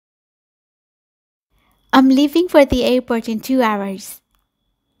I'm leaving for the airport in 2 hours.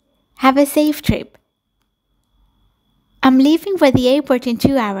 Have a safe trip. I'm leaving for the airport in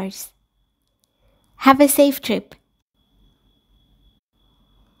 2 hours. Have a safe trip.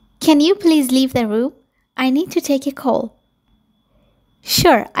 Can you please leave the room? I need to take a call.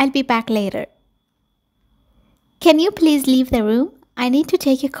 Sure, I'll be back later. Can you please leave the room? I need to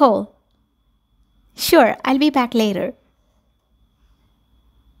take a call. Sure, I'll be back later.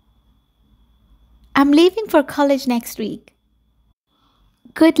 I'm leaving for college next week.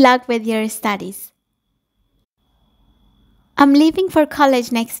 Good luck with your studies. I'm leaving for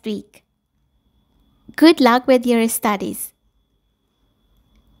college next week. Good luck with your studies.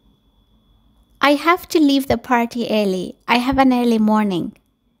 I have to leave the party early. I have an early morning.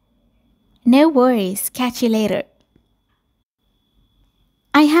 No worries, catch you later.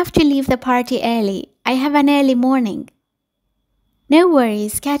 I have to leave the party early. I have an early morning. No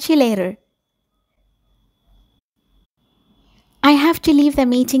worries, catch you later. I have to leave the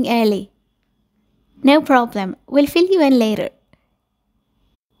meeting early. No problem, we'll fill you in later.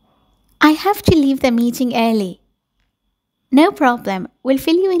 I have to leave the meeting early. No problem, we'll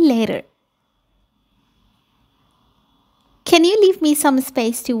fill you in later. Can you leave me some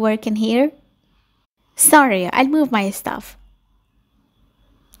space to work in here? Sorry, I'll move my stuff.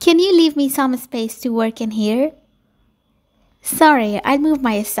 Can you leave me some space to work in here? Sorry, I'll move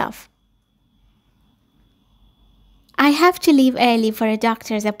my stuff. I have to leave early for a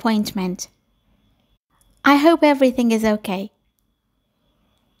doctor's appointment. I hope everything is okay.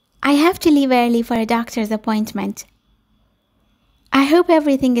 I have to leave early for a doctor's appointment. I hope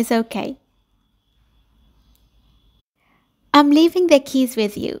everything is okay. I'm leaving the keys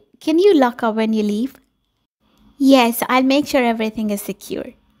with you. Can you lock up when you leave? Yes, I'll make sure everything is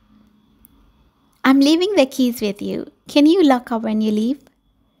secure. I'm leaving the keys with you. Can you lock up when you leave?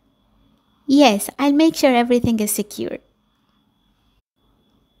 Yes, I'll make sure everything is secure.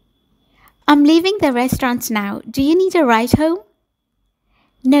 I'm leaving the restaurant now. Do you need a ride home?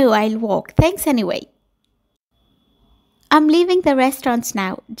 No, I'll walk. Thanks anyway. I'm leaving the restaurant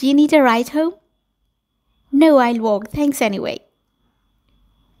now. Do you need a ride home? No, I'll walk. Thanks anyway.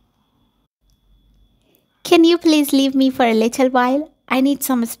 Can you please leave me for a little while? I need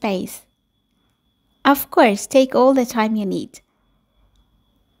some space. Of course, take all the time you need.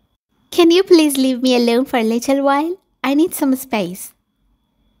 Can you please leave me alone for a little while? I need some space.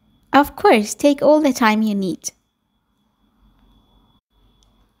 Of course, take all the time you need.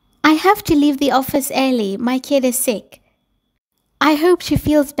 I have to leave the office early. My kid is sick. I hope she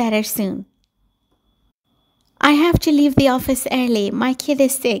feels better soon. I have to leave the office early. My kid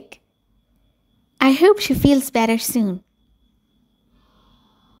is sick. I hope she feels better soon.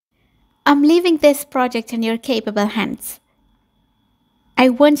 I'm leaving this project in your capable hands. I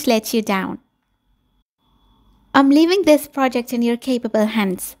won't let you down. I'm leaving this project in your capable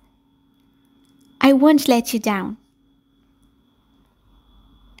hands. I won't let you down.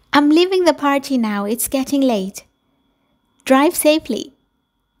 I'm leaving the party now. It's getting late. Drive safely.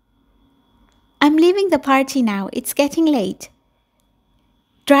 I'm leaving the party now. It's getting late.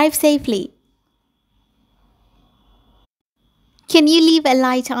 Drive safely. Can you leave a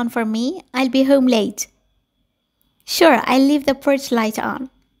light on for me? I'll be home late. Sure, I'll leave the porch light on.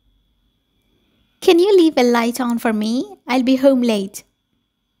 Can you leave a light on for me? I'll be home late.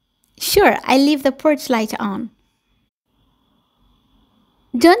 Sure, I'll leave the porch light on.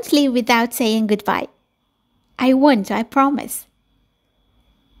 Don't leave without saying goodbye. I won't, I promise.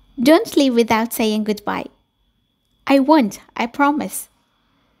 Don't leave without saying goodbye. I won't, I promise.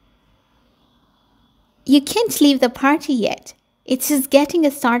 You can't leave the party yet. It's just getting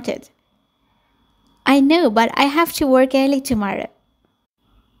started. I know, but I have to work early tomorrow.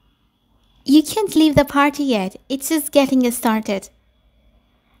 You can't leave the party yet. It's just getting started.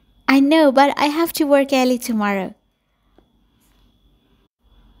 I know, but I have to work early tomorrow.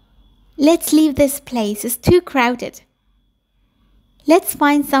 Let's leave this place. It's too crowded. Let's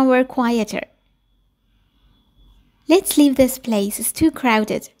find somewhere quieter. Let's leave this place. It's too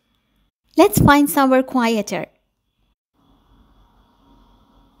crowded. Let's find somewhere quieter.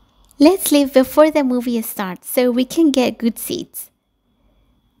 Let's leave before the movie starts so we can get good seats.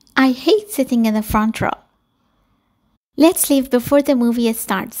 I hate sitting in the front row. Let's leave before the movie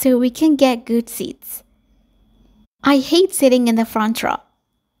starts so we can get good seats. I hate sitting in the front row.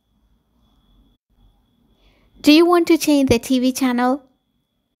 Do you want to change the TV channel?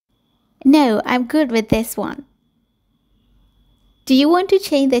 No, I'm good with this one. Do you want to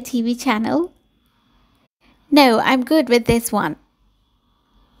change the TV channel? No, I'm good with this one.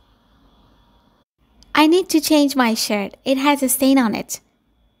 I need to change my shirt. It has a stain on it.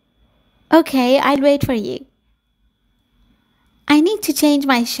 Okay, I'll wait for you. I need to change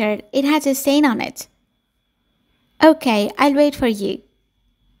my shirt. It has a stain on it. Okay, I'll wait for you.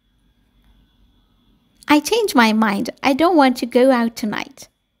 I changed my mind. I don't want to go out tonight.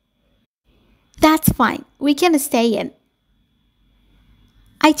 That's fine. We can stay in.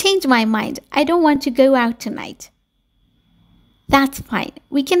 I changed my mind. I don't want to go out tonight. That's fine.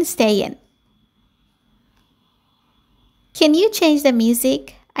 We can stay in. Can you change the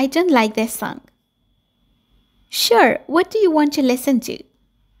music? I don't like this song. Sure. What do you want to listen to?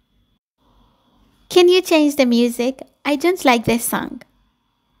 Can you change the music? I don't like this song.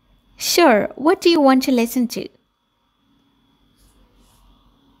 Sure. What do you want to listen to?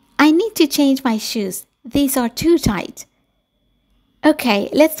 I need to change my shoes. These are too tight. Okay,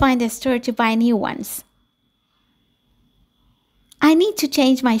 let's find a store to buy new ones. I need to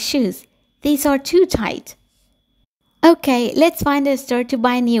change my shoes. These are too tight. Okay, let's find a store to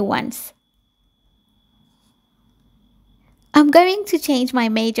buy new ones. I'm going to change my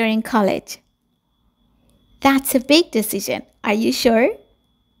major in college. That's a big decision. Are you sure?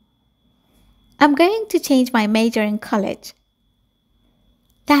 I'm going to change my major in college.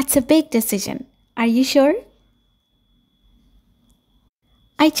 That's a big decision. Are you sure?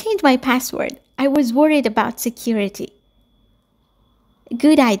 I changed my password. I was worried about security.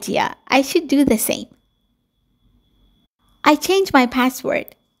 Good idea. I should do the same. I changed my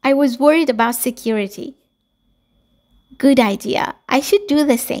password. I was worried about security. Good idea. I should do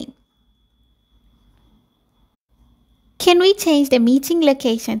the same. Can we change the meeting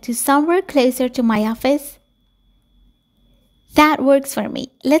location to somewhere closer to my office? That works for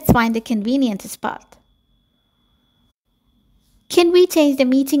me. Let's find a convenient spot. Can we change the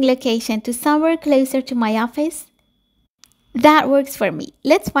meeting location to somewhere closer to my office? That works for me.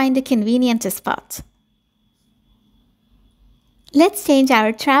 Let's find a convenient spot. Let's change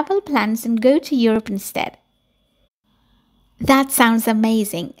our travel plans and go to Europe instead. That sounds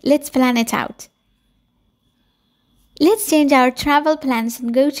amazing. Let's plan it out. Let's change our travel plans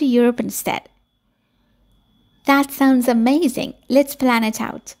and go to Europe instead. That sounds amazing. Let's plan it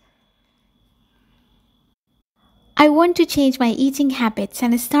out. I want to change my eating habits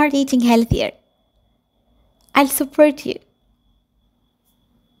and start eating healthier. I'll support you.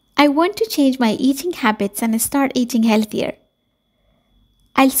 I want to change my eating habits and start eating healthier.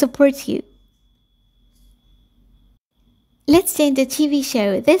 I'll support you. Let's change the TV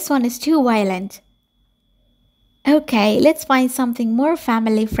show. This one is too violent. Okay, let's find something more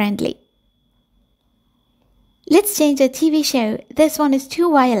family friendly. Let's change the TV show. This one is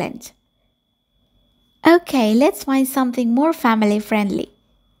too violent. Okay, let's find something more family friendly.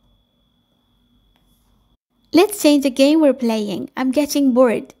 Let's change the game we're playing. I'm getting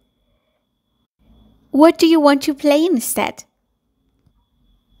bored. What do you want to play instead?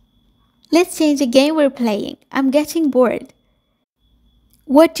 Let's change the game we're playing. I'm getting bored.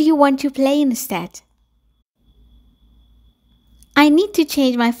 What do you want to play instead? I need to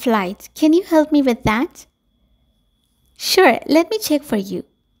change my flight. Can you help me with that? Sure, let me check for you.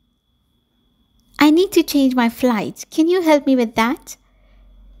 I need to change my flight. Can you help me with that?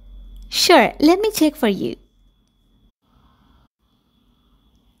 Sure, let me check for you.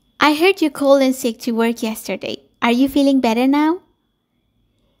 I heard you called in sick to work yesterday. Are you feeling better now?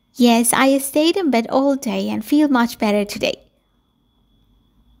 Yes, I stayed in bed all day and feel much better today.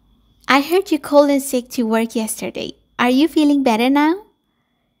 I heard you called in sick to work yesterday. Are you feeling better now?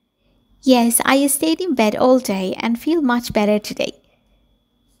 Yes, I stayed in bed all day and feel much better today.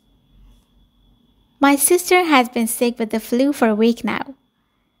 My sister has been sick with the flu for a week now.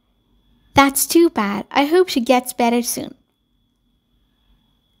 That's too bad. I hope she gets better soon.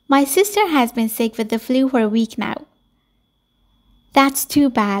 My sister has been sick with the flu for a week now. That's too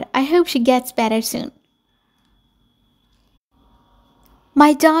bad. I hope she gets better soon.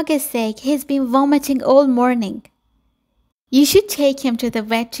 My dog is sick. He's been vomiting all morning. You should take him to the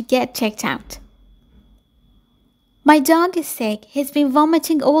vet to get checked out. My dog is sick. He's been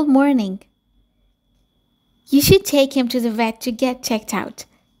vomiting all morning. You should take him to the vet to get checked out.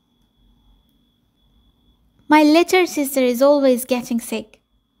 My little sister is always getting sick.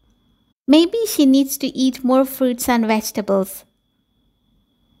 Maybe she needs to eat more fruits and vegetables.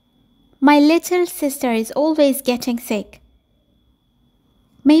 My little sister is always getting sick.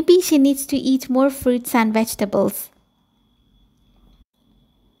 Maybe she needs to eat more fruits and vegetables.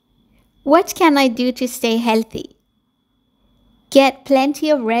 What can I do to stay healthy? Get plenty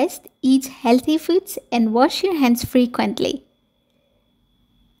of rest, eat healthy foods, and wash your hands frequently.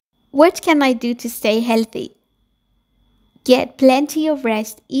 What can I do to stay healthy? Get plenty of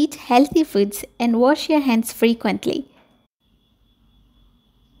rest, eat healthy foods, and wash your hands frequently.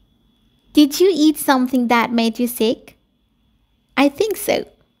 Did you eat something that made you sick? I think so.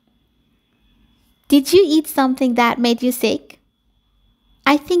 Did you eat something that made you sick?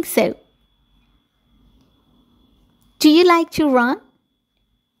 I think so. Do you like to run?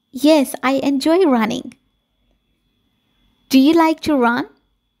 Yes, I enjoy running. Do you like to run?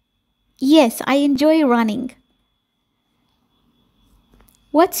 Yes, I enjoy running.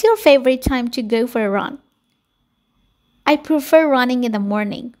 What's your favorite time to go for a run? I prefer running in the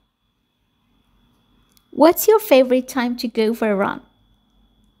morning. What's your favorite time to go for a run?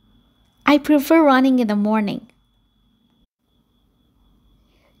 I prefer running in the morning.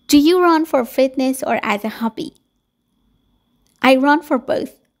 Do you run for fitness or as a hobby? I run for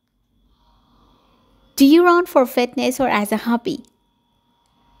both. Do you run for fitness or as a hobby?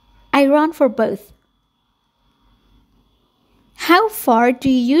 I run for both. How far do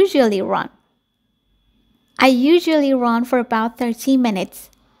you usually run? I usually run for about 30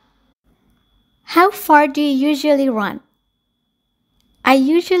 minutes. How far do you usually run? I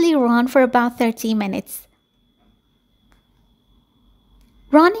usually run for about 30 minutes.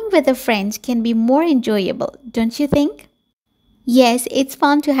 Running with a friend can be more enjoyable, don't you think? Yes, it's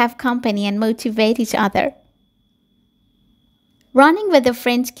fun to have company and motivate each other. Running with a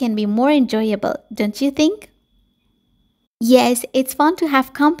friend can be more enjoyable, don't you think? Yes, it's fun to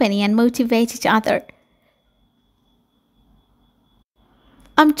have company and motivate each other.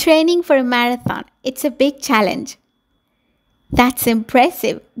 I'm training for a marathon. It's a big challenge. That's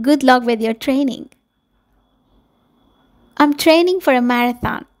impressive. Good luck with your training. I'm training for a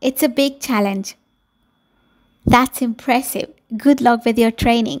marathon. It's a big challenge. That's impressive. Good luck with your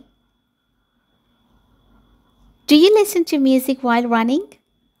training. Do you listen to music while running?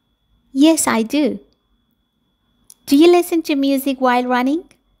 Yes, I do. Do you listen to music while running?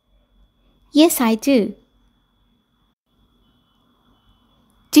 Yes, I do.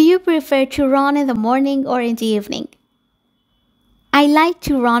 Do you prefer to run in the morning or in the evening? I like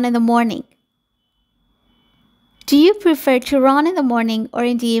to run in the morning. Do you prefer to run in the morning or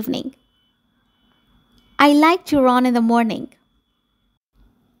in the evening? I like to run in the morning.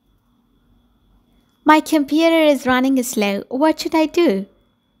 My computer is running slow. What should I do?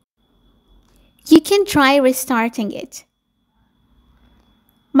 You can try restarting it.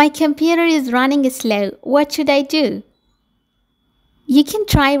 My computer is running slow. What should I do? You can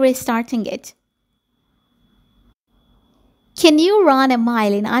try restarting it. Can you run a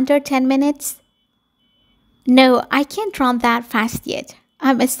mile in under 10 minutes? No, I can't run that fast yet.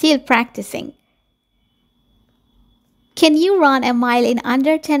 I'm still practicing. Can you run a mile in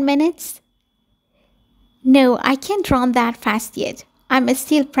under 10 minutes? No, I can't run that fast yet. I'm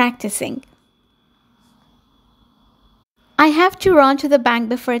still practicing. I have to run to the bank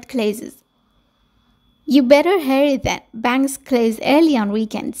before it closes. You better hurry then. Banks close early on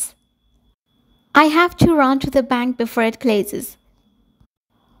weekends. I have to run to the bank before it closes.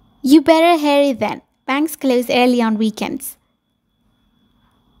 You better hurry then. Banks close early on weekends.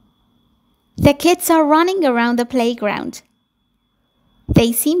 The kids are running around the playground.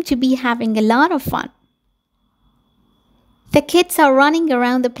 They seem to be having a lot of fun. The kids are running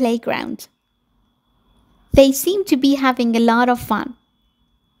around the playground. They seem to be having a lot of fun.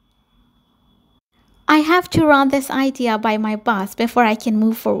 I have to run this idea by my boss before I can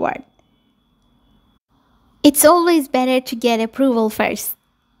move forward. It's always better to get approval first.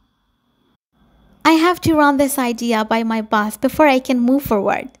 I have to run this idea by my boss before I can move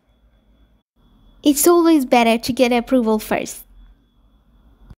forward. It's always better to get approval first.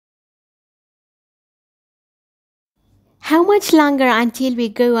 How much longer until we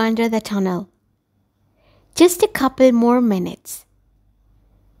go under the tunnel? Just a couple more minutes.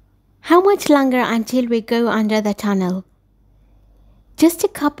 How much longer until we go under the tunnel? Just a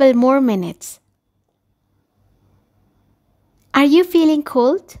couple more minutes. Are you feeling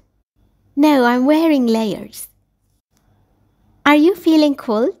cold? No, I'm wearing layers. Are you feeling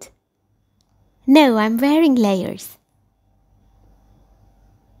cold? No, I'm wearing layers.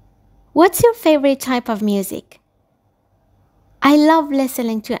 What's your favorite type of music? I love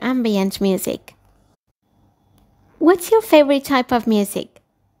listening to ambient music. What's your favorite type of music?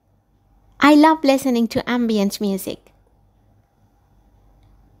 I love listening to ambient music.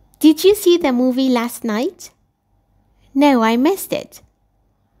 Did you see the movie last night? No, I missed it.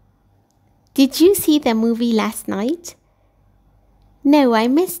 Did you see the movie last night? No, I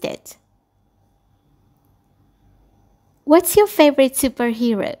missed it. What's your favorite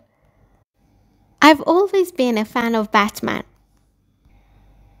superhero? I've always been a fan of Batman.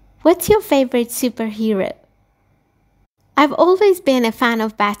 What's your favorite superhero? I've always been a fan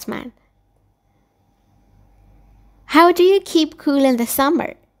of Batman. How do you keep cool in the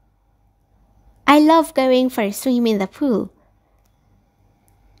summer? I love going for a swim in the pool.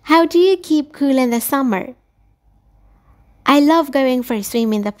 How do you keep cool in the summer? I love going for a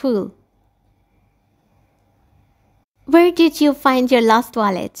swim in the pool. Where did you find your lost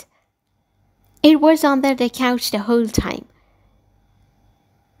wallet? It was under the couch the whole time.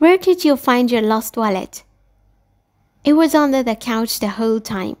 Where did you find your lost wallet? It was under the couch the whole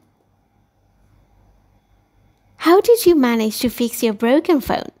time. How did you manage to fix your broken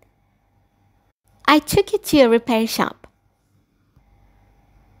phone? I took it to a repair shop.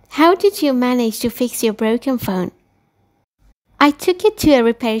 How did you manage to fix your broken phone? I took it to a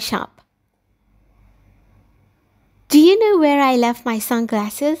repair shop. Do you know where I left my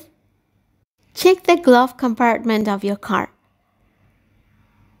sunglasses? Check the glove compartment of your car.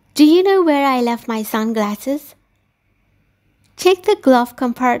 Do you know where I left my sunglasses? Check the glove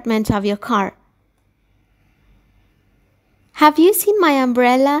compartment of your car. Have you seen my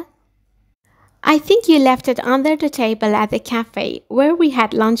umbrella? I think you left it under the table at the cafe where we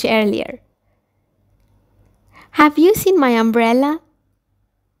had lunch earlier. Have you seen my umbrella?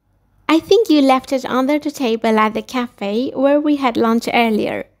 I think you left it under the table at the cafe where we had lunch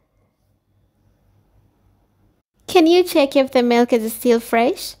earlier. Can you check if the milk is still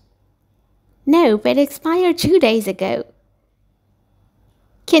fresh? No, but it expired 2 days ago.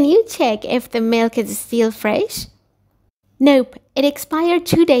 Can you check if the milk is still fresh? Nope, it expired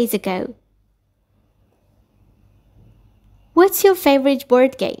 2 days ago. What's your favorite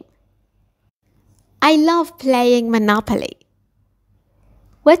board game? I love playing Monopoly.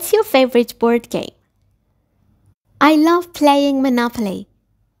 What's your favorite board game? I love playing Monopoly.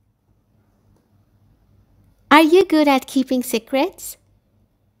 Are you good at keeping secrets?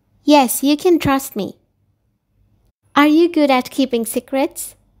 Yes, you can trust me. Are you good at keeping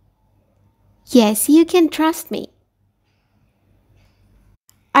secrets? Yes, you can trust me.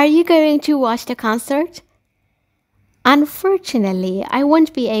 Are you going to watch the concert? Unfortunately, I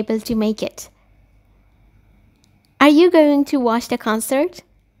won't be able to make it. Are you going to watch the concert?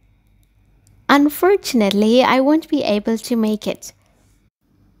 Unfortunately, I won't be able to make it.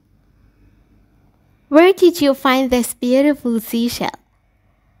 Where did you find this beautiful seashell?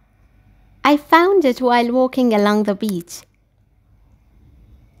 I found it while walking along the beach.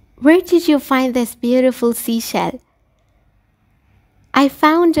 Where did you find this beautiful seashell? I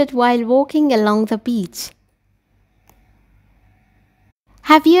found it while walking along the beach.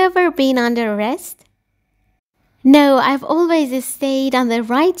 Have you ever been under arrest? No, I've always stayed on the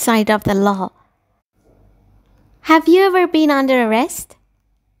right side of the law. Have you ever been under arrest?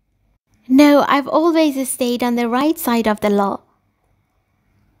 No, I've always stayed on the right side of the law.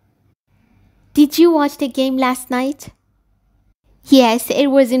 Did you watch the game last night? Yes, it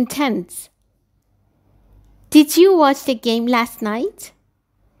was intense. Did you watch the game last night?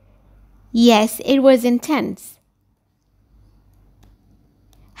 Yes, it was intense.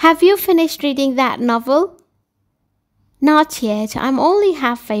 Have you finished reading that novel? Not yet, I'm only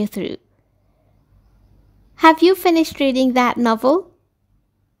halfway through. Have you finished reading that novel?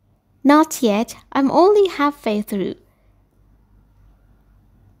 Not yet, I'm only halfway through.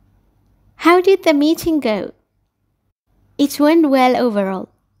 How did the meeting go? It went well overall.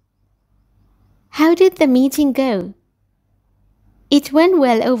 How did the meeting go? It went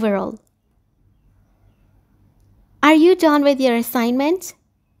well overall. Are you done with your assignment?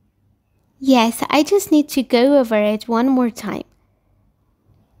 Yes, I just need to go over it one more time.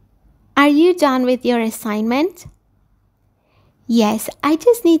 Are you done with your assignment? Yes, I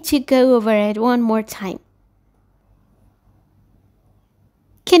just need to go over it one more time.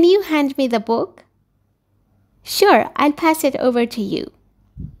 Can you hand me the book? Sure, I'll pass it over to you.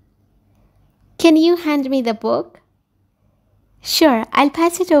 Can you hand me the book? Sure, I'll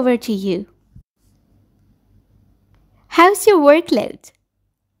pass it over to you. How's your workload?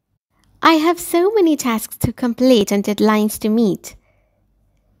 I have so many tasks to complete and deadlines to meet.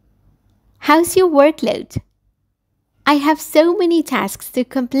 How's your workload? I have so many tasks to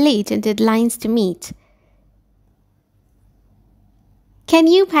complete and deadlines to meet. Can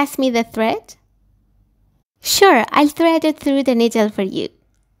you pass me the thread? Sure, I'll thread it through the needle for you.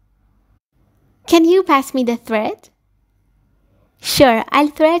 Can you pass me the thread? Sure, I'll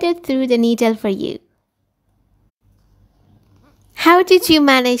thread it through the needle for you. How did you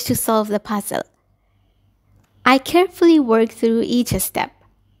manage to solve the puzzle? I carefully worked through each step.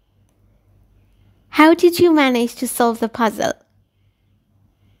 How did you manage to solve the puzzle?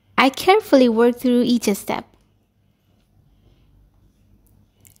 I carefully worked through each step.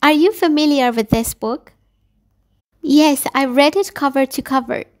 Are you familiar with this book? Yes, I read it cover to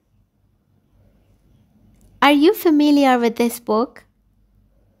cover. Are you familiar with this book?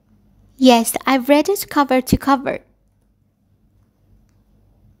 Yes, I've read it cover to cover.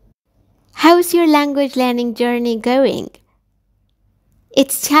 How's your language learning journey going?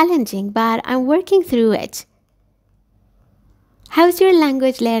 It's challenging, but I'm working through it. How's your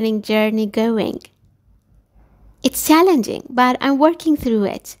language learning journey going? It's challenging, but I'm working through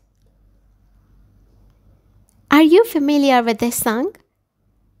it. Are you familiar with this song?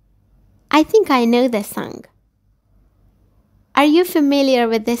 I think I know this song. Are you familiar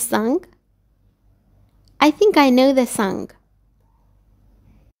with this song? I think I know the song.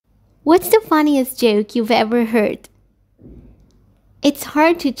 What's the funniest joke you've ever heard? It's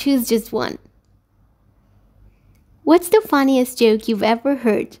hard to choose just one. What's the funniest joke you've ever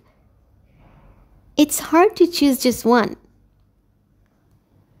heard? It's hard to choose just one.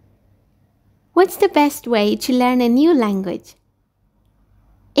 What's the best way to learn a new language?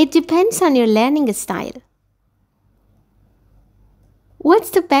 It depends on your learning style. What's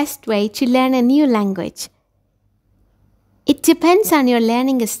the best way to learn a new language? It depends on your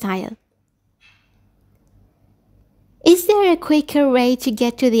learning style. Is there a quicker way to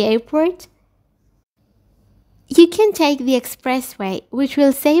get to the airport? You can take the expressway, which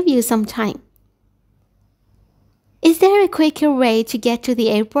will save you some time. Is there a quicker way to get to the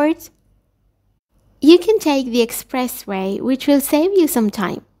airport? You can take the expressway, which will save you some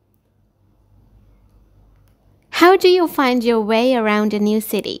time. How do you find your way around a new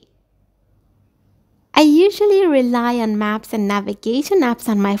city? I usually rely on maps and navigation apps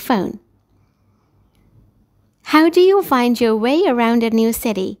on my phone. How do you find your way around a new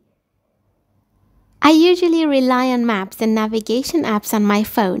city? I usually rely on maps and navigation apps on my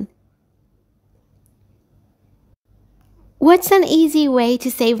phone. What's an easy way to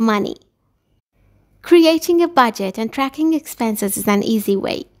save money? Creating a budget and tracking expenses is an easy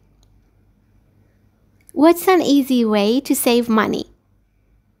way. What's an easy way to save money?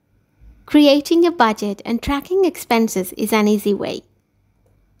 Creating a budget and tracking expenses is an easy way.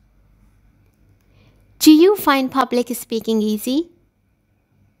 Do you find public speaking easy?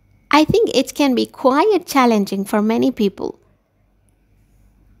 I think it can be quite challenging for many people.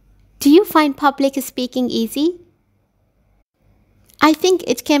 Do you find public speaking easy? I think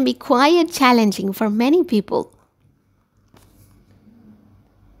it can be quite challenging for many people.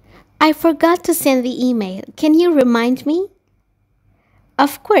 I forgot to send the email. Can you remind me?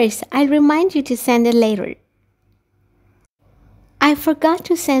 Of course, I'll remind you to send it later. I forgot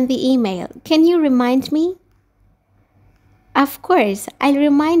to send the email. Can you remind me? Of course, I'll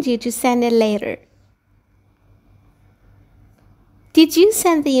remind you to send it later. Did you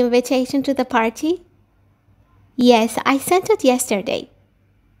send the invitation to the party? Yes, I sent it yesterday.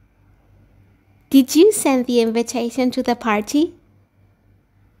 Did you send the invitation to the party?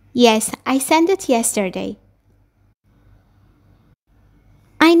 Yes, I sent it yesterday.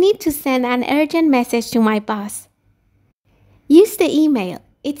 I need to send an urgent message to my boss. Use the email.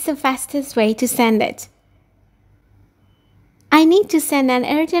 It's the fastest way to send it. I need to send an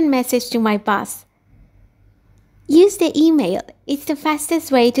urgent message to my boss. Use the email. It's the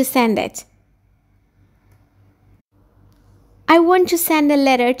fastest way to send it. I want to send a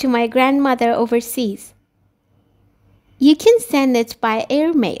letter to my grandmother overseas. You can send it by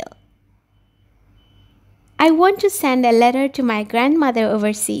airmail. I want to send a letter to my grandmother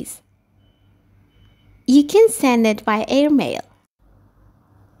overseas. You can send it by airmail.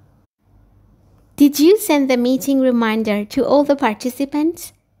 Did you send the meeting reminder to all the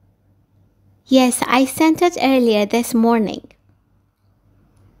participants? Yes, I sent it earlier this morning.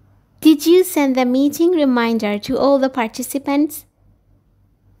 Did you send the meeting reminder to all the participants?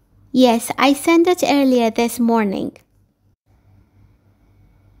 Yes, I sent it earlier this morning.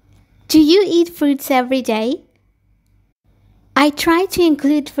 Do you eat fruits every day? I try to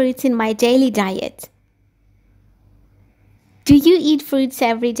include fruits in my daily diet. Do you eat fruits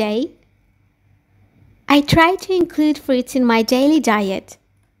every day? I try to include fruits in my daily diet.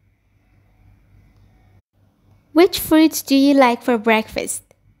 Which fruits do you like for breakfast?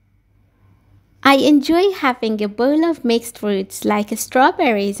 I enjoy having a bowl of mixed fruits like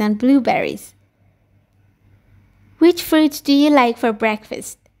strawberries and blueberries. Which fruits do you like for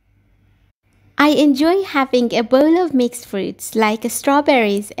breakfast? I enjoy having a bowl of mixed fruits like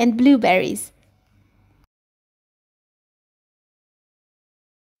strawberries and blueberries.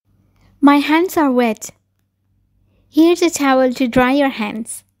 My hands are wet. Here's a towel to dry your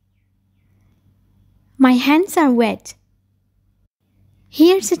hands. My hands are wet.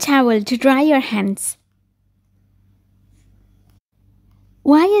 Here's a towel to dry your hands.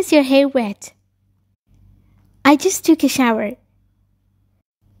 Why is your hair wet? I just took a shower.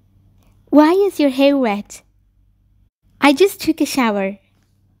 Why is your hair wet? I just took a shower.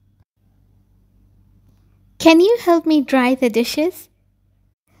 Can you help me dry the dishes?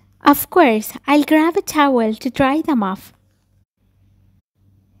 Of course, I'll grab a towel to dry them off.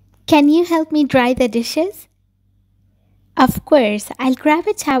 Can you help me dry the dishes? Of course, I'll grab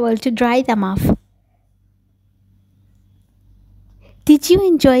a towel to dry them off. Did you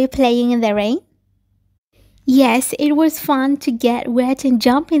enjoy playing in the rain? Yes, it was fun to get wet and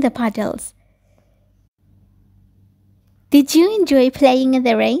jump in the puddles. Did you enjoy playing in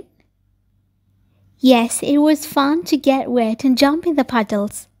the rain? Yes, it was fun to get wet and jump in the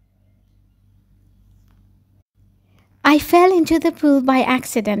puddles. I fell into the pool by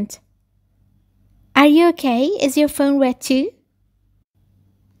accident. Are you okay? Is your phone wet too?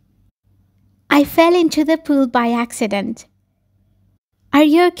 I fell into the pool by accident. Are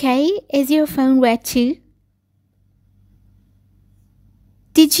you okay? Is your phone wet too?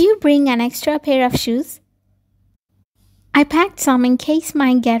 Did you bring an extra pair of shoes? I packed some in case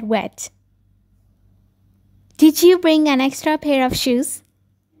mine get wet. Did you bring an extra pair of shoes?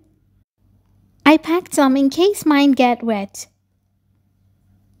 I packed some in case mine get wet.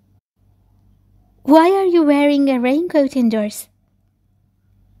 Why are you wearing a raincoat indoors?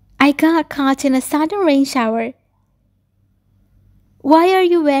 I got caught in a sudden rain shower. Why are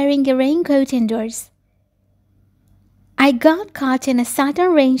you wearing a raincoat indoors? I got caught in a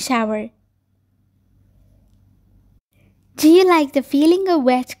sudden rain shower. Do you like the feeling of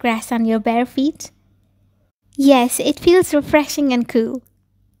wet grass on your bare feet? Yes, it feels refreshing and cool.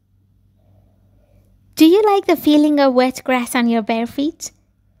 Do you like the feeling of wet grass on your bare feet?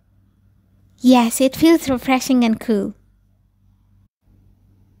 Yes, it feels refreshing and cool.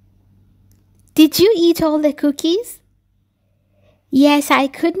 Did you eat all the cookies? Yes, I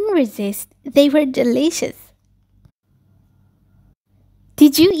couldn't resist. They were delicious.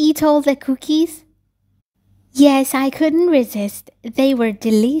 Did you eat all the cookies? Yes, I couldn't resist. They were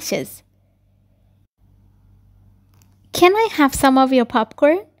delicious. Can I have some of your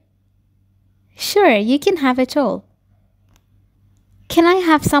popcorn? Sure, you can have it all. Can I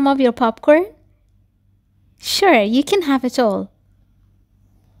have some of your popcorn? Sure, you can have it all.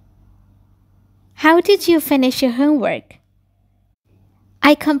 How did you finish your homework?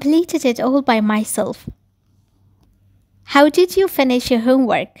 I completed it all by myself. How did you finish your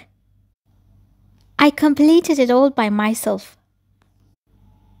homework? I completed it all by myself.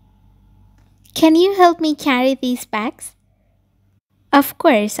 Can you help me carry these bags? Of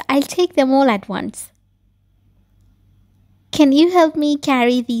course, I'll take them all at once. Can you help me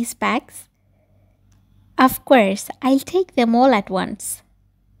carry these bags? Of course, I'll take them all at once.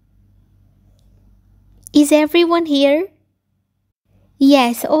 Is everyone here?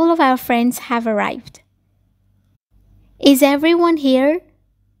 Yes, all of our friends have arrived. Is everyone here?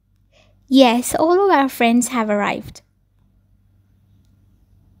 Yes, all of our friends have arrived.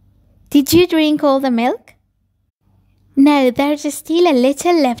 Did you drink all the milk? No, there's still a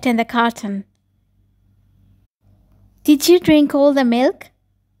little left in the carton. Did you drink all the milk?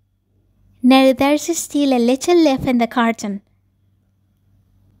 No, there's still a little left in the carton.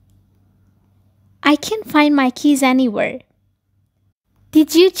 I can't find my keys anywhere.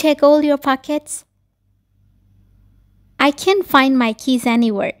 Did you check all your pockets? I can't find my keys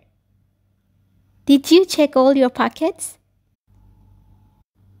anywhere. Did you check all your pockets?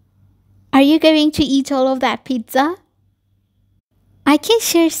 Are you going to eat all of that pizza? I can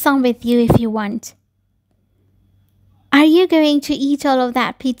share some with you if you want. Are you going to eat all of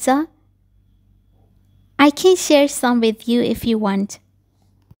that pizza? I can share some with you if you want.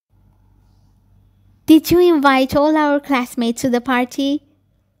 Did you invite all our classmates to the party?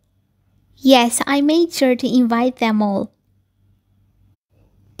 Yes, I made sure to invite them all.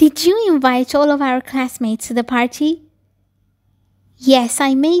 Did you invite all of our classmates to the party? Yes,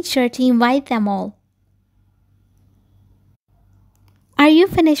 I made sure to invite them all. Are you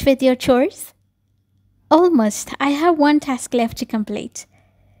finished with your chores? Almost. I have one task left to complete.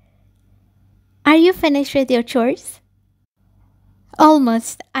 Are you finished with your chores?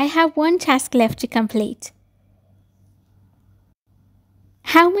 Almost. I have one task left to complete.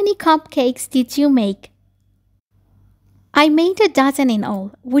 How many cupcakes did you make? I made a dozen in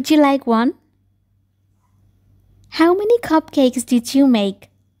all. Would you like one? How many cupcakes did you make?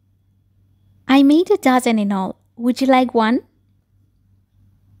 I made a dozen in all. Would you like one?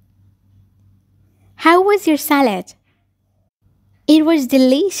 How was your salad? It was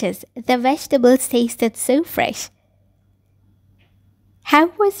delicious. The vegetables tasted so fresh. How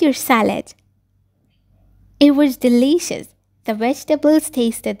was your salad? It was delicious. The vegetables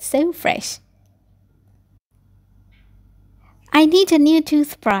tasted so fresh. I need a new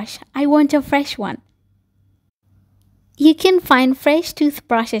toothbrush. I want a fresh one. You can find fresh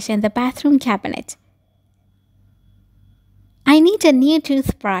toothbrushes in the bathroom cabinet. I need a new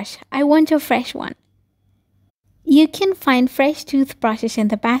toothbrush. I want a fresh one. You can find fresh toothbrushes in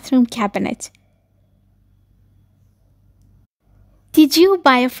the bathroom cabinet. Did you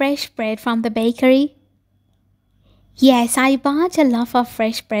buy a fresh bread from the bakery? Yes, I bought a loaf of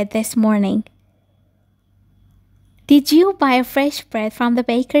fresh bread this morning. Did you buy a fresh bread from the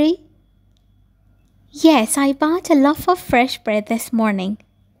bakery? Yes, I bought a loaf of fresh bread this morning.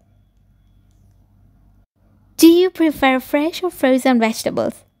 Do you prefer fresh or frozen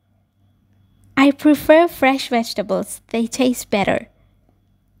vegetables? I prefer fresh vegetables. They taste better.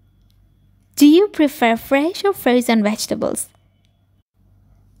 Do you prefer fresh or frozen vegetables?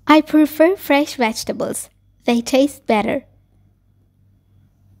 I prefer fresh vegetables. They taste better.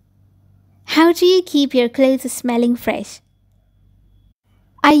 How do you keep your clothes smelling fresh?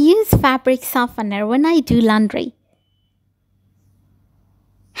 I use fabric softener when I do laundry.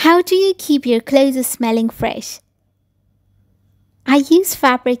 How do you keep your clothes smelling fresh? I use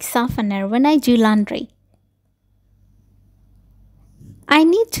fabric softener when I do laundry. I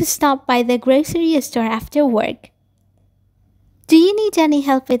need to stop by the grocery store after work. Do you need any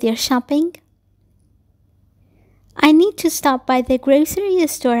help with your shopping? I need to stop by the grocery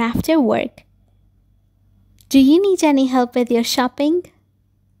store after work. Do you need any help with your shopping?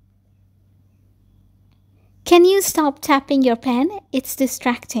 Can you stop tapping your pen? It's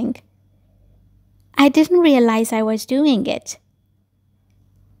distracting. I didn't realize I was doing it.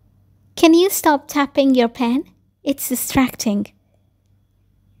 Can you stop tapping your pen? It's distracting.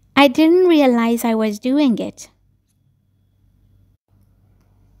 I didn't realize I was doing it.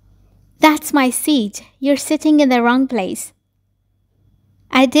 That's my seat. You're sitting in the wrong place.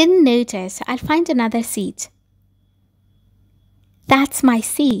 I didn't notice. I'll find another seat. That's my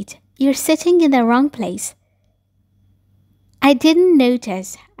seat. You're sitting in the wrong place. I didn't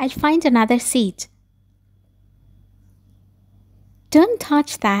notice. I'll find another seat. Don't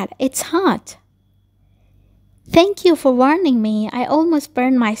touch that. It's hot. Thank you for warning me. I almost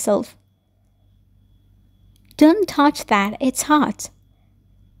burned myself. Don't touch that. It's hot.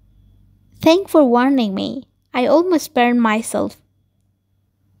 Thanks for warning me. I almost burned myself.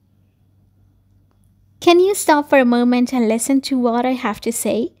 Can you stop for a moment and listen to what I have to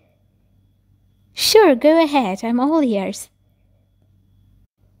say? Sure, go ahead. I'm all ears.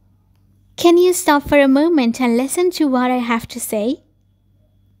 Can you stop for a moment and listen to what I have to say?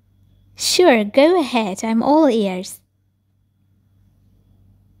 Sure, go ahead. I'm all ears.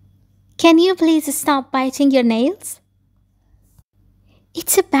 Can you please stop biting your nails?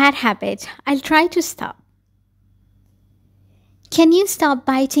 It's a bad habit. I'll try to stop. Can you stop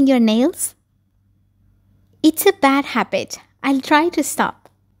biting your nails? It's a bad habit. I'll try to stop.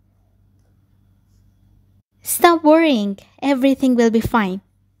 Stop worrying. Everything will be fine.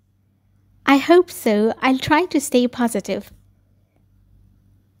 I hope so. I'll try to stay positive.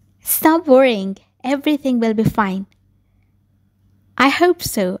 Stop worrying. Everything will be fine. I hope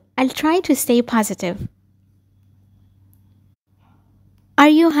so. I'll try to stay positive. Are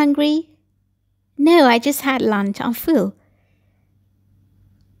you hungry? No, I just had lunch. I'm full.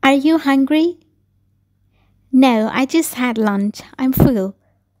 Are you hungry? No, I just had lunch. I'm full.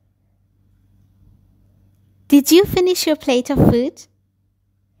 Did you finish your plate of food?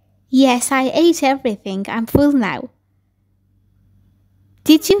 Yes, I ate everything. I'm full now.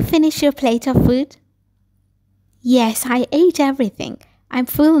 Did you finish your plate of food? Yes, I ate everything. I'm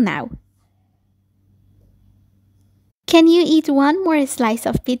full now. Can you eat one more slice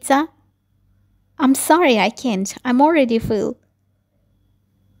of pizza? I'm sorry, I can't. I'm already full.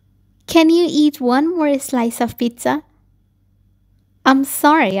 Can you eat one more slice of pizza? I'm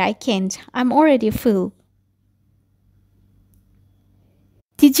sorry, I can't. I'm already full.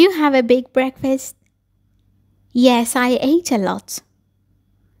 Did you have a big breakfast? Yes, I ate a lot.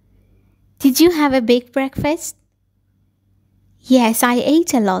 Did you have a big breakfast? Yes, I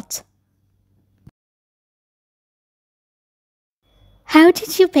ate a lot. How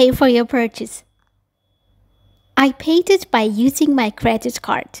did you pay for your purchase? I paid it by using my credit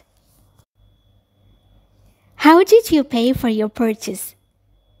card. How did you pay for your purchase?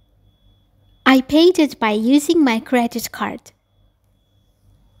 I paid it by using my credit card.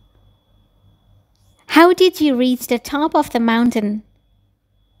 How did you reach the top of the mountain?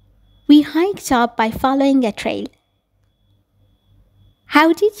 We hiked up by following a trail.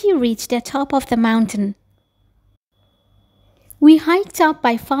 How did you reach the top of the mountain? We hiked up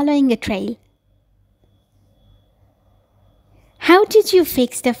by following a trail. How did you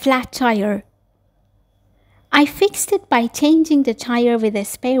fix the flat tire? I fixed it by changing the tire with a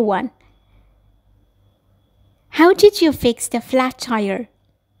spare one. How did you fix the flat tire?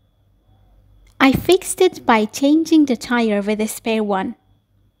 I fixed it by changing the tire with a spare one.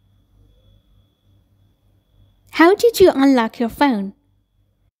 How did you unlock your phone?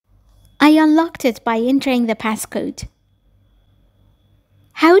 I unlocked it by entering the passcode.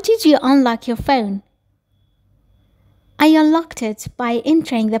 How did you unlock your phone? I unlocked it by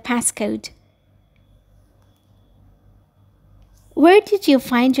entering the passcode. Where did you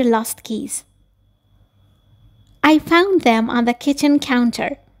find your lost keys? I found them on the kitchen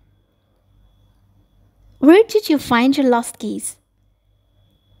counter. Where did you find your lost keys?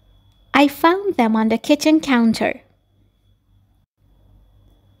 I found them on the kitchen counter.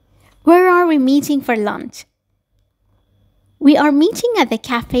 Where are we meeting for lunch? We are meeting at the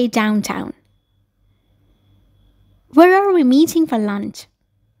cafe downtown. Where are we meeting for lunch?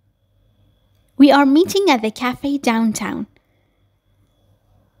 We are meeting at the cafe downtown.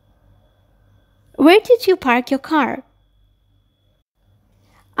 Where did you park your car?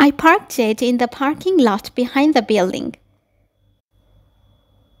 I parked it in the parking lot behind the building.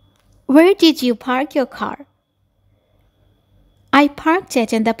 Where did you park your car? I parked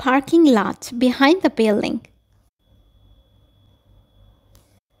it in the parking lot behind the building.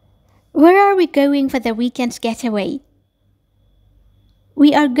 Where are we going for the weekend getaway?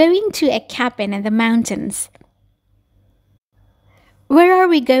 We are going to a cabin in the mountains. Where are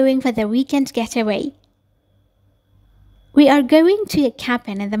we going for the weekend getaway? We are going to a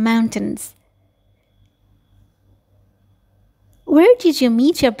cabin in the mountains. Where did you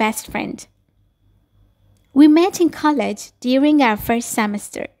meet your best friend? We met in college during our first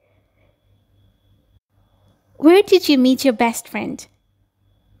semester. Where did you meet your best friend?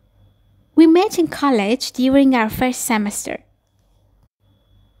 We met in college during our first semester.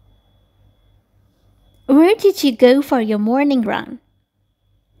 Where did you go for your morning run?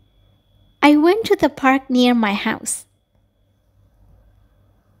 I went to the park near my house.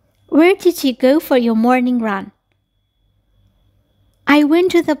 Where did you go for your morning run? I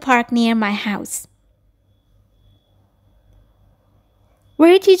went to the park near my house.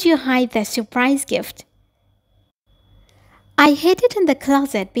 Where did you hide the surprise gift? I hid it in the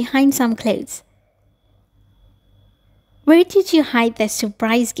closet behind some clothes. Where did you hide the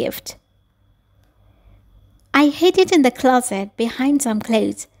surprise gift? I hid it in the closet behind some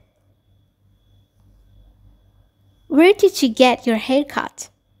clothes. Where did you get your hair cut?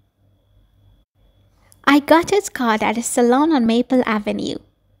 I got it cut at a salon on Maple Avenue.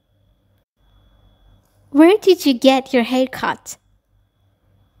 Where did you get your hair cut?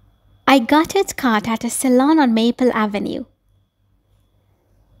 I got it cut at a salon on Maple Avenue.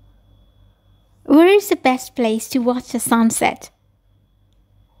 Where is the best place to watch the sunset?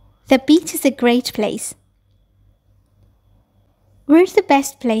 The beach is a great place. Where's the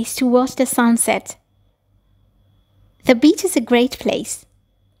best place to watch the sunset? The beach is a great place.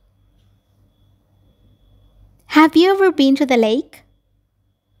 Have you ever been to the lake?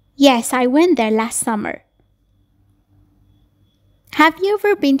 Yes, I went there last summer. Have you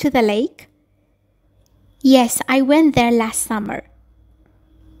ever been to the lake? Yes, I went there last summer.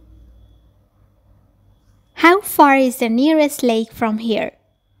 How far is the nearest lake from here?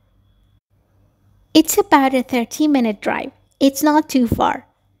 It's about a 30-minute drive. It's not too far.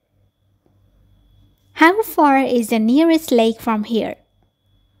 How far is the nearest lake from here?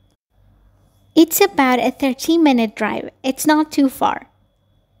 It's about a 30-minute drive. It's not too far.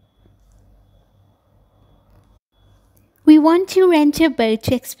 We want to rent a boat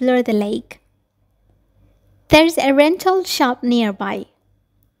to explore the lake. There's a rental shop nearby.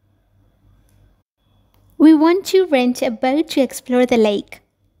 We want to rent a boat to explore the lake.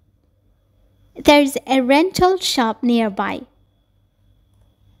 There's a rental shop nearby.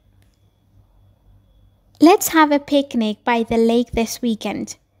 Let's have a picnic by the lake this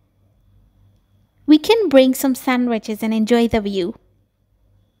weekend. We can bring some sandwiches and enjoy the view.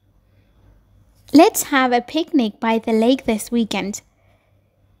 Let's have a picnic by the lake this weekend.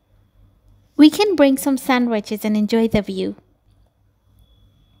 We can bring some sandwiches and enjoy the view.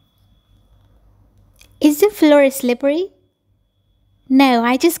 Is the floor slippery? No,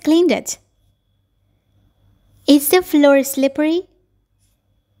 I just cleaned it. Is the floor slippery?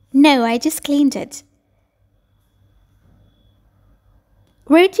 No, I just cleaned it.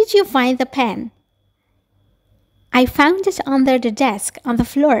 Where did you find the pen? I found it under the desk on the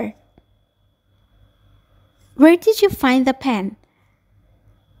floor. Where did you find the pen?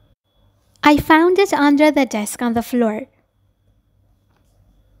 I found it under the desk on the floor.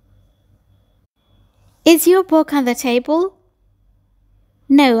 Is your book on the table?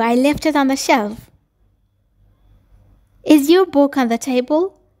 No, I left it on the shelf. Is your book on the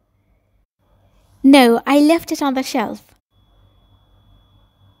table? No, I left it on the shelf.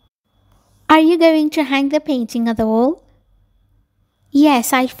 Are you going to hang the painting on the wall?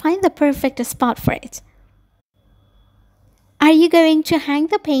 Yes, I'll find the perfect spot for it. Are you going to hang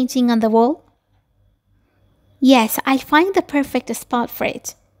the painting on the wall? Yes, I'll find the perfect spot for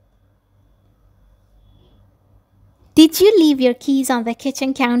it. Did you leave your keys on the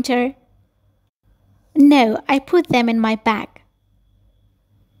kitchen counter? No, I put them in my bag.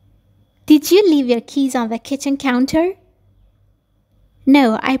 Did you leave your keys on the kitchen counter?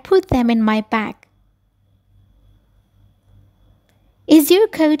 No, I put them in my bag. Is your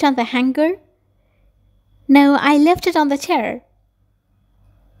coat on the hanger? No, I left it on the chair.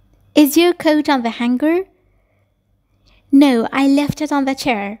 Is your coat on the hanger? No, I left it on the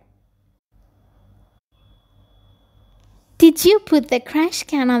chair. Did you put the trash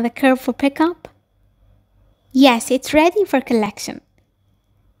can on the curb for pickup? Yes, it's ready for collection.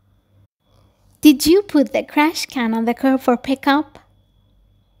 Did you put the trash can on the curb for pickup?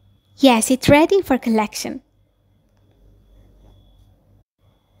 Yes, it's ready for collection.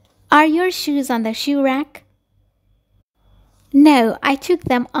 Are your shoes on the shoe rack? No, I took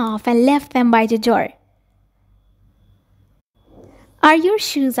them off and left them by the door. Are your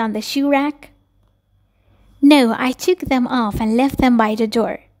shoes on the shoe rack? No, I took them off and left them by the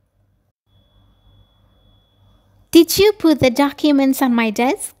door. Did you put the documents on my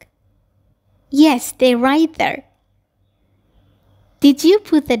desk? Yes, they're right there. Did you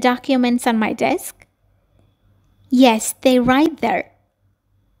put the documents on my desk? Yes, they're right there.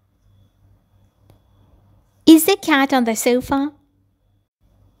 Is the cat on the sofa?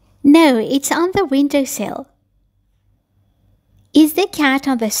 No, it's on the windowsill. Is the cat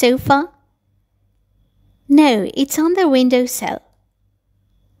on the sofa? No, it's on the windowsill.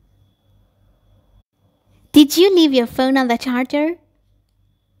 Did you leave your phone on the charger?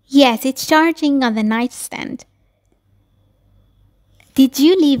 Yes, it's charging on the nightstand. Did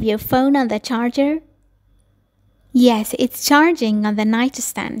you leave your phone on the charger? Yes, it's charging on the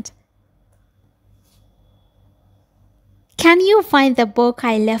nightstand. Can you find the book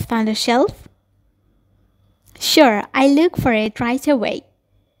I left on the shelf? Sure, I'll look for it right away.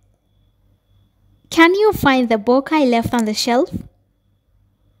 Can you find the book I left on the shelf?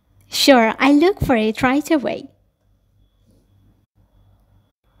 Sure, I'll look for it right away.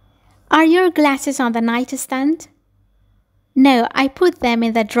 Are your glasses on the nightstand? No, I put them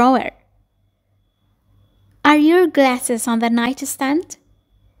in the drawer. Are your glasses on the nightstand?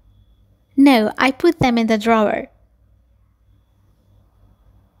 No, I put them in the drawer.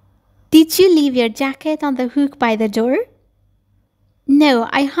 Did you leave your jacket on the hook by the door? No,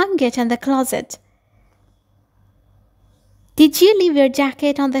 I hung it in the closet. Did you leave your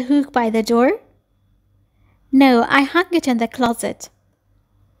jacket on the hook by the door? No, I hung it in the closet.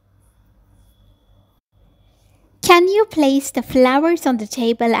 Can you place the flowers on the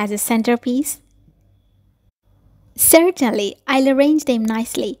table as a centerpiece? Certainly, I'll arrange them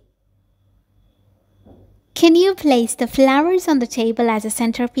nicely. Can you place the flowers on the table as a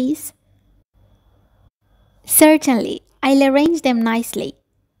centerpiece? Certainly, I'll arrange them nicely.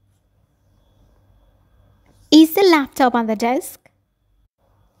 Is the laptop on the desk?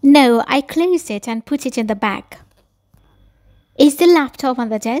 No, I closed it and put it in the bag. Is the laptop on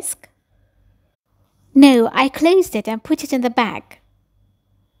the desk? No, I closed it and put it in the bag.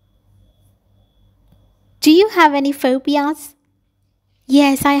 Do you have any phobias?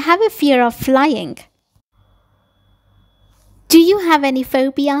 Yes, I have a fear of flying. Do you have any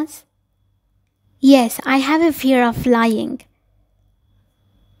phobias? Yes, I have a fear of flying.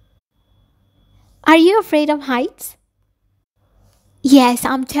 Are you afraid of heights? Yes,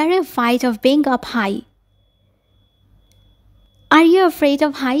 I'm terrified of being up high. Are you afraid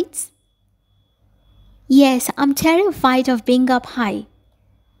of heights? Yes, I'm terrified of being up high.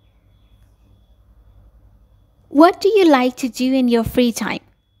 What do you like to do in your free time?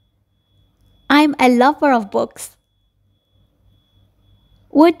 I'm a lover of books.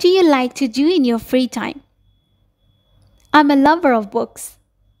 What do you like to do in your free time? I'm a lover of books.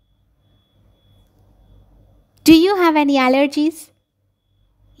 Do you have any allergies?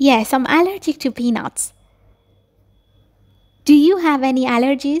 Yes, I'm allergic to peanuts. Do you have any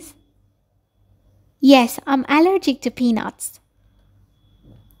allergies? Yes, I'm allergic to peanuts.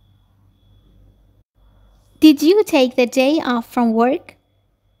 Did you take the day off from work?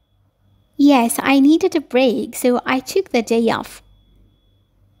 Yes, I needed a break, so I took the day off.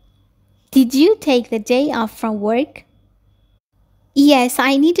 Did you take the day off from work? Yes,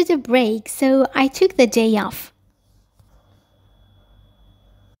 I needed a break, so I took the day off.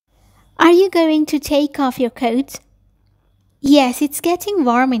 Are you going to take off your coat? Yes, it's getting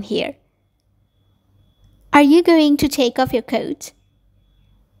warm in here. Are you going to take off your coat?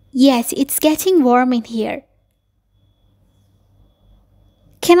 Yes, it's getting warm in here.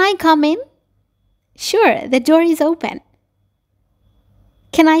 Can I come in? Sure, the door is open.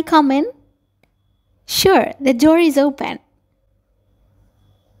 Can I come in? Sure, the door is open.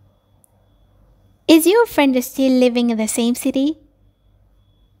 Is your friend still living in the same city?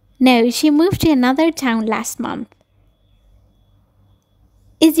 No, she moved to another town last month.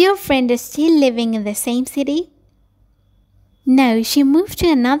 Is your friend still living in the same city? No, she moved to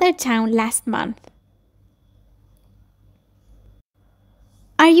another town last month.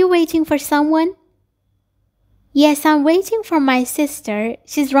 Are you waiting for someone? Yes, I'm waiting for my sister.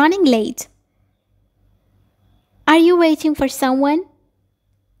 She's running late. Are you waiting for someone?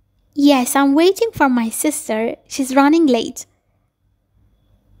 Yes, I'm waiting for my sister. She's running late.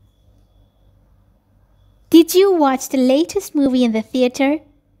 Did you watch the latest movie in the theater?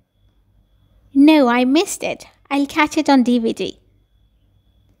 No, I missed it. I'll catch it on DVD.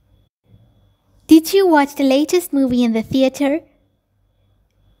 Did you watch the latest movie in the theater?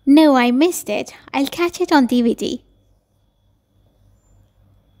 No, I missed it. I'll catch it on DVD.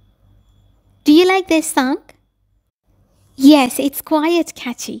 Do you like this song? Yes, it's quite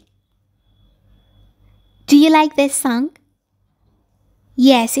catchy. Do you like this song?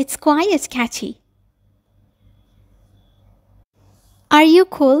 Yes, it's quite catchy. Are you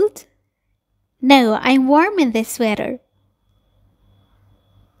cold? No, I'm warm in this sweater.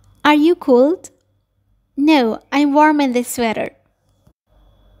 Are you cold? No, I'm warm in this sweater.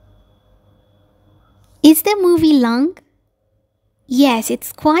 Is the movie long? Yes,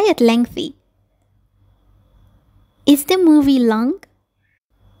 it's quite lengthy. Is the movie long?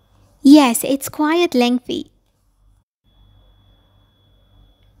 Yes, it's quite lengthy.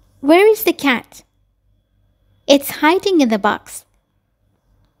 Where is the cat? It's hiding in the box.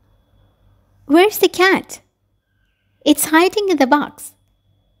 Where's the cat? It's hiding in the box.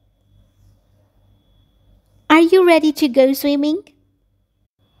 Are you ready to go swimming?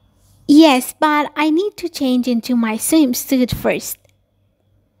 Yes, but I need to change into my swimsuit first.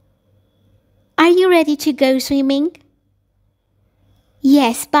 Are you ready to go swimming?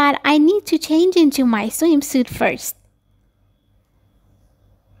 Yes, but I need to change into my swimsuit first.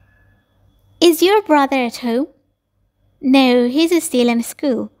 Is your brother at home? No, he's still in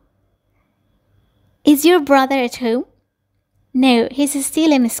school. Is your brother at home? No, he's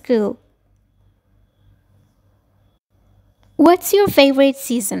still in school. What's your favorite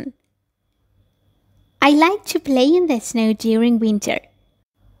season? I like to play in the snow during winter.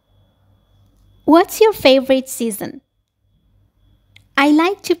 What's your favorite season? I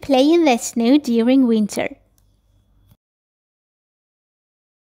like to play in the snow during winter.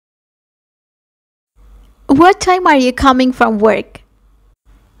 What time are you coming from work?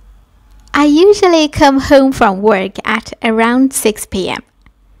 I usually come home from work at around 6 p.m.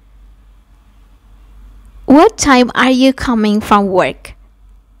 What time are you coming from work?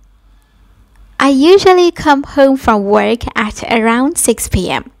 I usually come home from work at around 6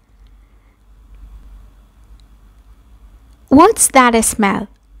 p.m. What's that smell?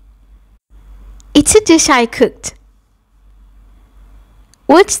 It's a dish I cooked.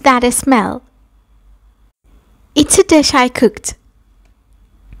 What's that smell? It's a dish I cooked.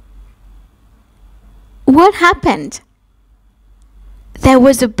 What happened? There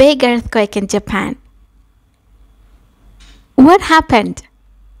was a big earthquake in Japan. What happened?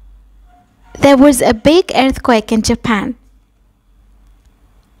 There was a big earthquake in Japan.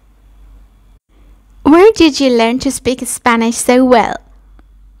 Where did you learn to speak Spanish so well?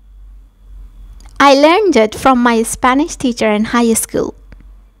 I learned it from my Spanish teacher in high school.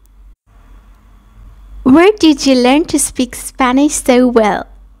 Where did you learn to speak Spanish so well?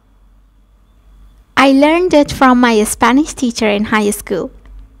 I learned it from my Spanish teacher in high school.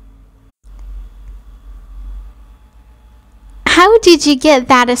 How did you get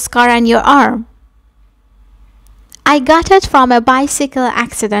that scar on your arm? I got it from a bicycle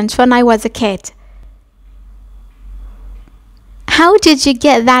accident when I was a kid. How did you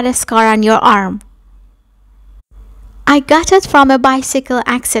get that scar on your arm? I got it from a bicycle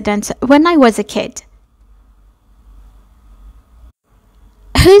accident when I was a kid.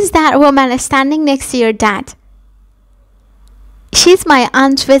 Who's that woman standing next to your dad? She's my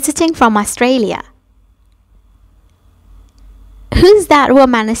aunt visiting from Australia. Who's that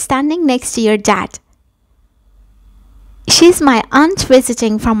woman standing next to your dad? She's my aunt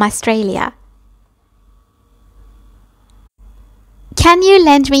visiting from Australia. Can you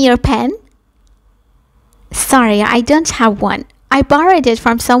lend me your pen? Sorry, I don't have one. I borrowed it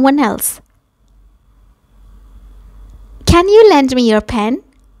from someone else. Can you lend me your pen?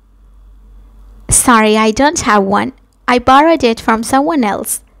 Sorry, I don't have one. I borrowed it from someone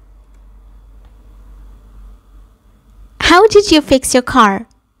else. How did you fix your car?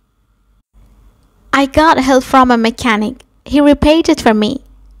 I got help from a mechanic. He repaired it for me.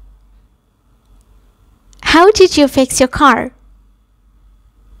 How did you fix your car?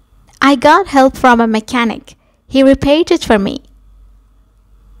 I got help from a mechanic. He repaired it for me.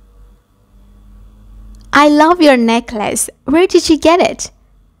 I love your necklace. Where did you get it?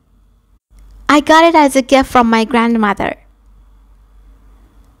 I got it as a gift from my grandmother.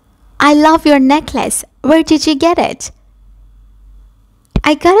 I love your necklace. Where did you get it?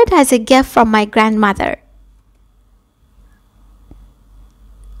 I got it as a gift from my grandmother.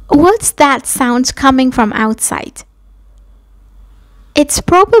 What's that sound coming from outside? It's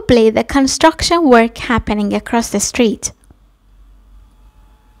probably the construction work happening across the street.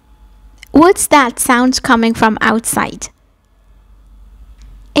 What's that sound coming from outside?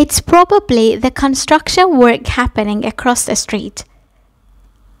 It's probably the construction work happening across the street.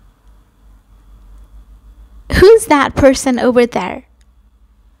 Who's that person over there?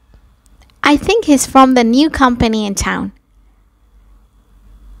 I think he's from the new company in town.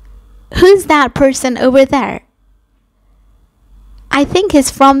 Who's that person over there? I think he's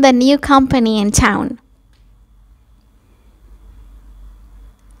from the new company in town.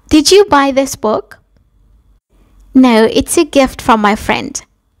 Did you buy this book? No, it's a gift from my friend.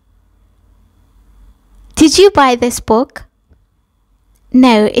 Did you buy this book?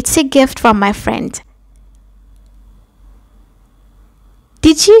 No, it's a gift from my friend.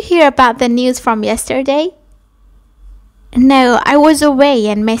 Did you hear about the news from yesterday? No, I was away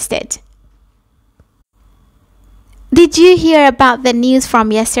and missed it. Did you hear about the news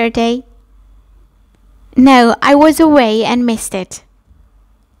from yesterday? No, I was away and missed it.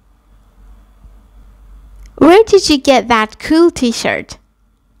 Where did you get that cool t-shirt?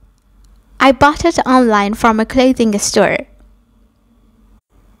 I bought it online from a clothing store.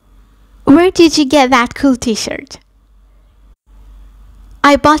 Where did you get that cool t-shirt?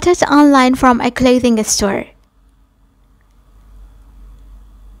 I bought it online from a clothing store.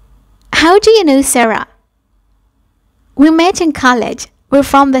 How do you know Sarah? We met in college. We're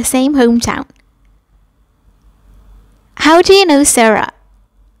from the same hometown. How do you know Sarah?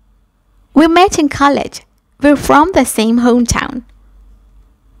 We met in college. We're from the same hometown.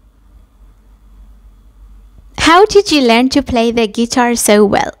 How did you learn to play the guitar so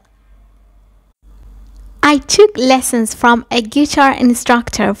well? I took lessons from a guitar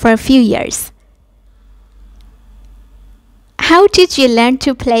instructor for a few years. How did you learn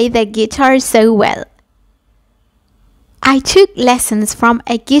to play the guitar so well? I took lessons from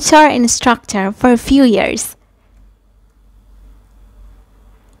a guitar instructor for a few years.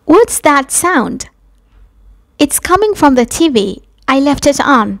 What's that sound? It's coming from the TV. I left it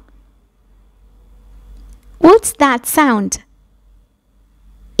on. What's that sound?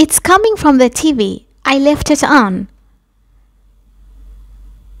 It's coming from the TV. I left it on.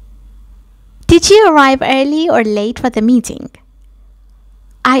 Did you arrive early or late for the meeting?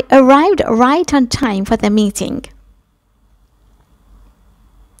 I arrived right on time for the meeting.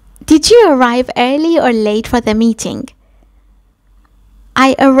 Did you arrive early or late for the meeting?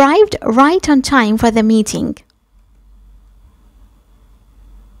 I arrived right on time for the meeting.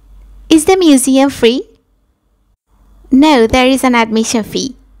 Is the museum free? No, there is an admission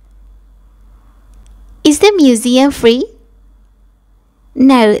fee. Is the museum free?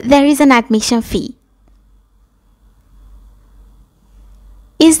 No, there is an admission fee.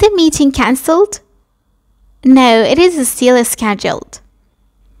 Is the meeting cancelled? No, it is still scheduled.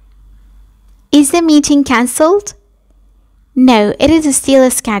 Is the meeting cancelled? No, it is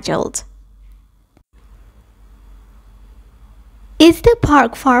still scheduled. Is the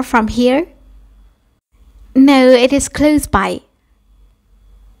park far from here? No, it is close by.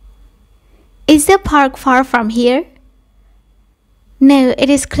 Is the park far from here? No, it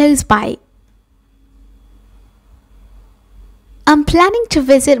is close by. I'm planning to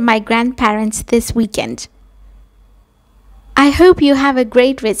visit my grandparents this weekend. I hope you have a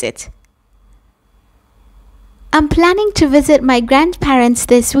great visit. I'm planning to visit my grandparents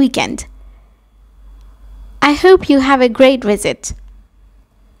this weekend. I hope you have a great visit.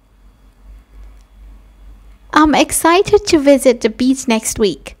 I'm excited to visit the beach next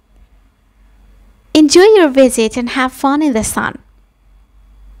week. Enjoy your visit and have fun in the sun.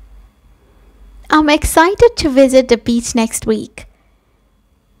 I'm excited to visit the beach next week.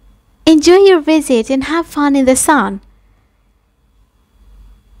 Enjoy your visit and have fun in the sun.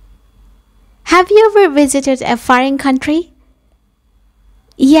 Have you ever visited a foreign country?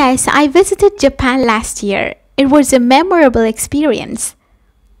 Yes, I visited Japan last year. It was a memorable experience.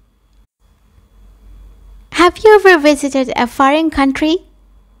 Have you ever visited a foreign country?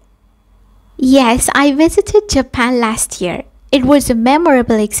 Yes, I visited Japan last year. It was a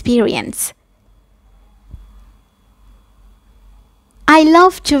memorable experience. I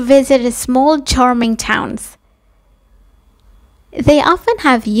love to visit small, charming towns. They often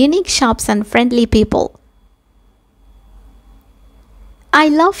have unique shops and friendly people. I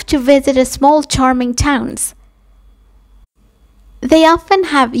love to visit small, charming towns. They often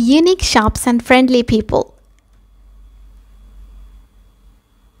have unique shops and friendly people.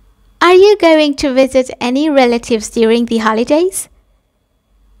 Are you going to visit any relatives during the holidays?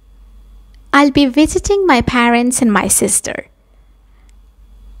 I'll be visiting my parents and my sister.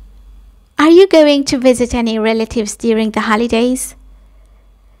 Are you going to visit any relatives during the holidays?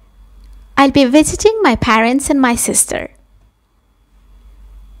 I'll be visiting my parents and my sister.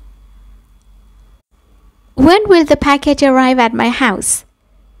 When will the package arrive at my house?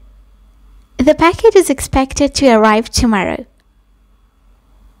 The package is expected to arrive tomorrow.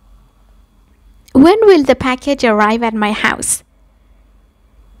 When will the package arrive at my house?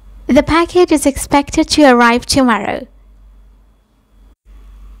 The package is expected to arrive tomorrow.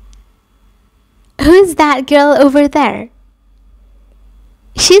 Who's that girl over there?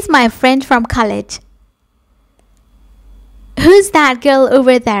 She's my friend from college. Who's that girl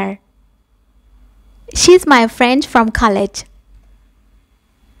over there? She's my friend from college.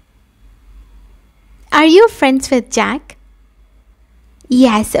 Are you friends with Jack?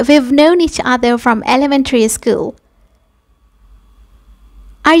 Yes, we've known each other from elementary school.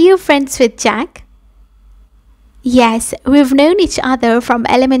 Are you friends with Jack? Yes, we've known each other from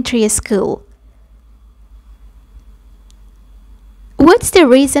elementary school. What's the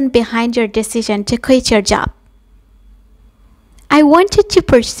reason behind your decision to quit your job? I wanted to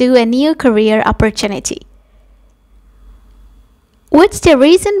pursue a new career opportunity. What's the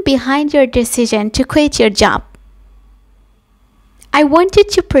reason behind your decision to quit your job? I wanted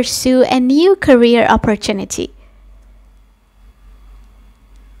to pursue a new career opportunity.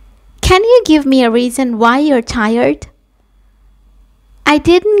 Can you give me a reason why you're tired? I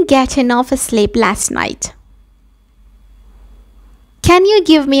didn't get enough sleep last night. Can you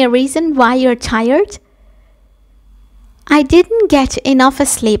give me a reason why you're tired? I didn't get enough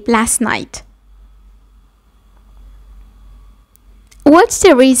sleep last night. What's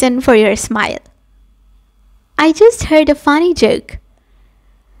the reason for your smile? I just heard a funny joke.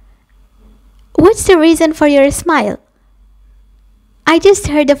 What's the reason for your smile? I just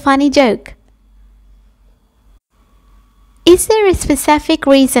heard a funny joke. Is there a specific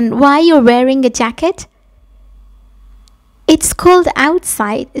reason why you're wearing a jacket? It's cold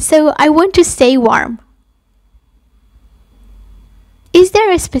outside, so I want to stay warm. Is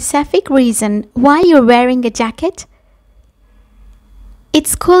there a specific reason why you're wearing a jacket?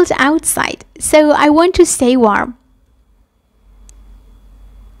 It's cold outside, so I want to stay warm.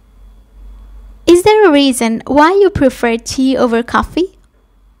 Is there a reason why you prefer tea over coffee?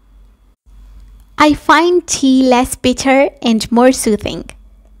 I find tea less bitter and more soothing.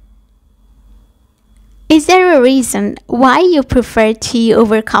 Is there a reason why you prefer tea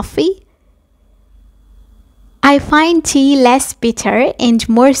over coffee? I find tea less bitter and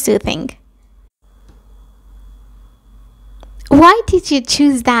more soothing. Why did you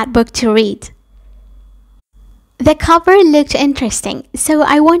choose that book to read? The cover looked interesting, so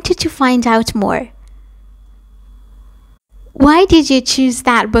I wanted to find out more. Why did you choose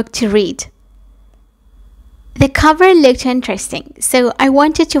that book to read? The cover looked interesting, so I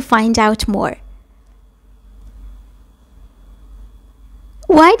wanted to find out more.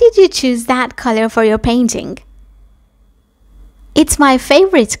 Why did you choose that color for your painting? It's my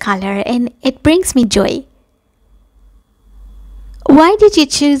favorite color and it brings me joy. Why did you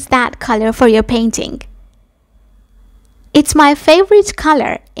choose that color for your painting? It's my favorite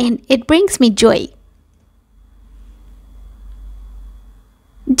color and it brings me joy.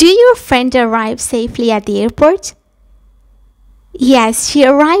 Do your friend arrive safely at the airport? Yes, she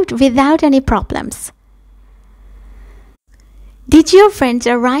arrived without any problems. Did your friend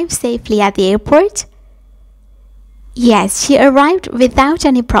arrive safely at the airport? Yes, she arrived without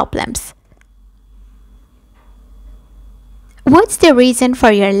any problems. What's the reason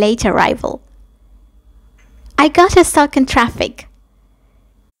for your late arrival? I got stuck in traffic.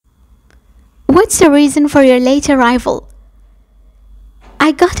 What's the reason for your late arrival?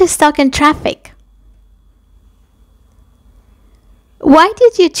 I got stuck in traffic. Why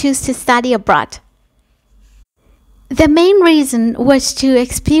did you choose to study abroad? The main reason was to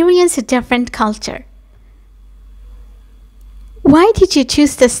experience a different culture. Why did you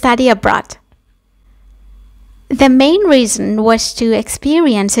choose to study abroad? The main reason was to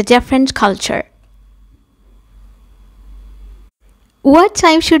experience a different culture. What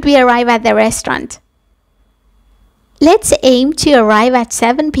time should we arrive at the restaurant? Let's aim to arrive at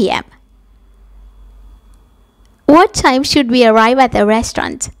 7 p.m. What time should we arrive at the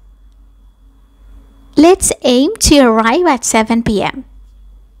restaurant? Let's aim to arrive at 7 p.m.